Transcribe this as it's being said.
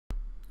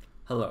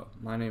Hello,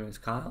 my name is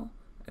Kyle,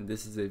 and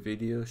this is a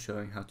video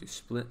showing how to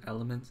split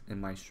elements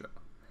in Maestro.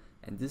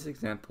 In this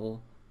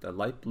example, the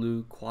light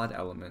blue quad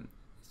element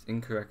is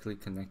incorrectly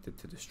connected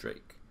to the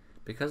strake.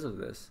 Because of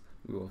this,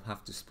 we will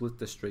have to split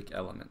the strake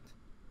element.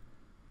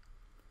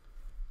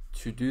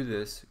 To do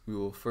this, we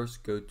will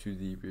first go to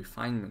the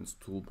Refinements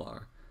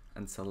toolbar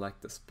and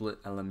select the Split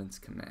Elements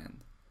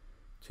command.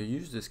 To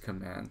use this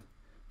command,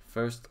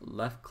 first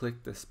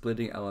left-click the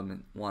splitting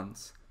element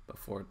once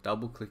before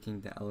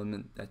double-clicking the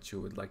element that you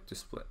would like to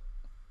split.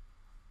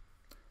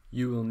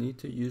 You will need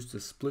to use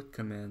the split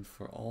command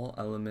for all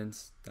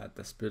elements that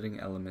the splitting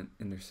element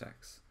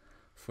intersects.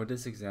 For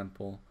this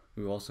example,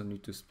 we will also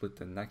need to split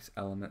the next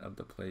element of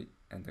the plate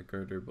and the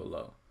girder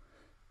below.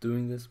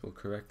 Doing this will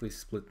correctly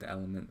split the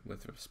element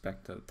with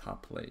respect to the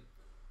top plate.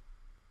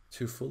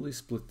 To fully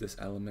split this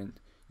element,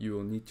 you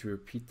will need to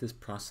repeat this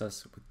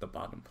process with the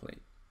bottom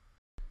plate.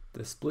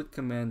 The split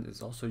command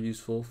is also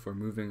useful for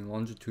moving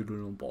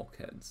longitudinal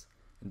bulkheads.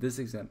 In this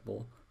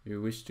example, we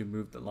wish to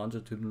move the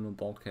longitudinal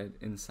bulkhead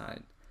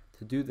inside.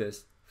 To do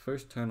this,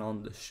 first turn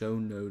on the Show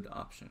Node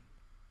option.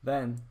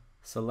 Then,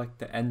 select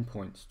the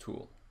Endpoints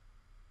tool.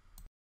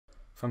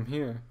 From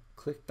here,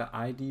 click the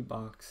ID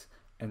box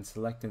and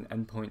select an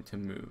endpoint to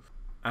move.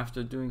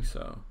 After doing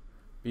so,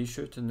 be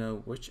sure to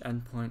know which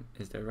endpoint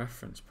is the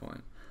reference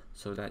point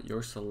so that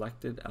your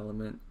selected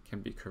element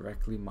can be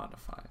correctly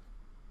modified.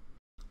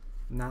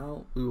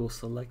 Now we will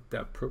select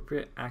the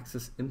appropriate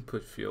axis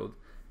input field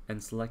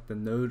and select the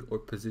node or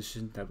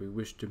position that we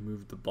wish to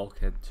move the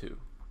bulkhead to.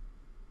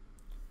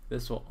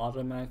 This will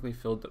automatically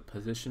fill the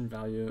position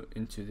value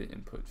into the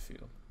input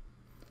field.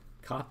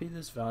 Copy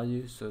this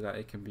value so that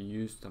it can be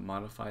used to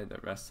modify the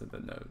rest of the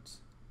nodes.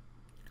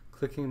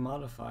 Clicking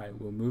Modify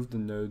will move the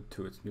node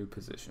to its new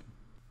position.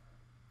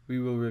 We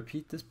will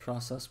repeat this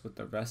process with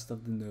the rest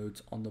of the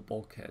nodes on the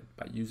bulkhead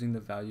by using the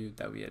value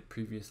that we had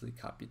previously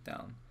copied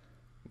down.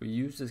 We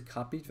use this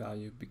copied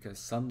value because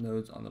some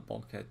nodes on the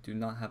bulkhead do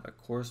not have a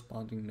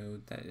corresponding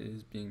node that it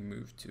is being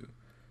moved to.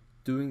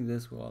 Doing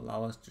this will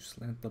allow us to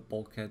slant the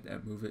bulkhead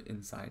and move it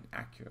inside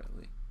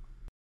accurately.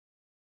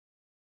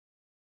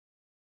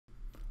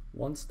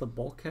 Once the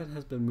bulkhead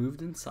has been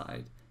moved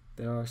inside,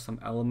 there are some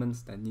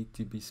elements that need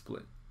to be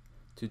split.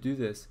 To do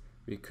this,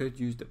 we could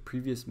use the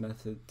previous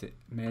method to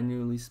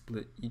manually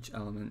split each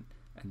element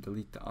and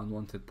delete the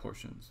unwanted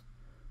portions.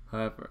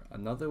 However,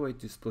 another way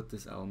to split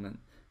this element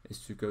is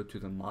to go to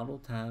the Model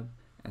tab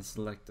and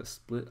select the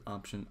Split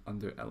option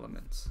under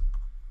Elements.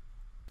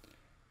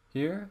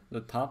 Here,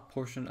 the top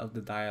portion of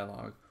the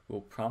dialog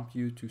will prompt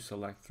you to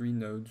select 3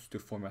 nodes to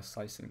form a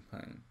slicing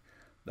plane.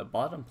 The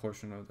bottom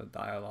portion of the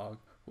dialog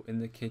will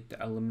indicate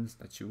the elements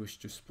that you wish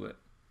to split.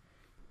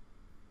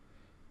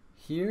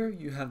 Here,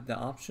 you have the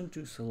option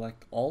to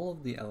select all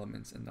of the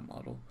elements in the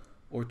model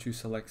or to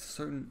select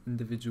certain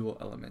individual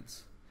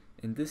elements.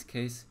 In this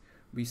case,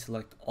 we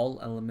select all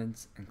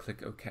elements and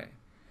click OK.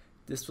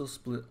 This will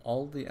split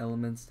all the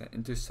elements that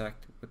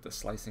intersect with the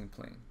slicing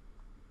plane.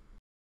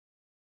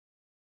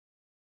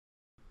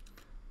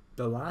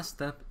 The last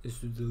step is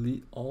to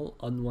delete all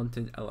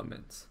unwanted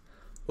elements.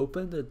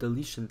 Open the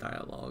deletion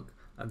dialog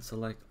and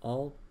select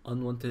all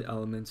unwanted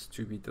elements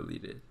to be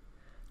deleted.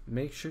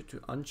 Make sure to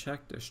uncheck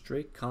the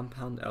strake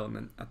compound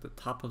element at the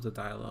top of the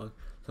dialog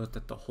so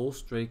that the whole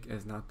strake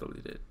is not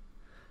deleted.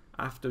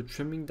 After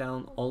trimming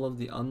down all of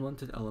the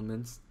unwanted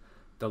elements,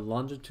 the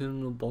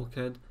longitudinal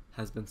bulkhead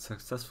has been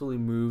successfully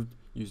moved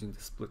using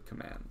the split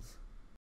commands.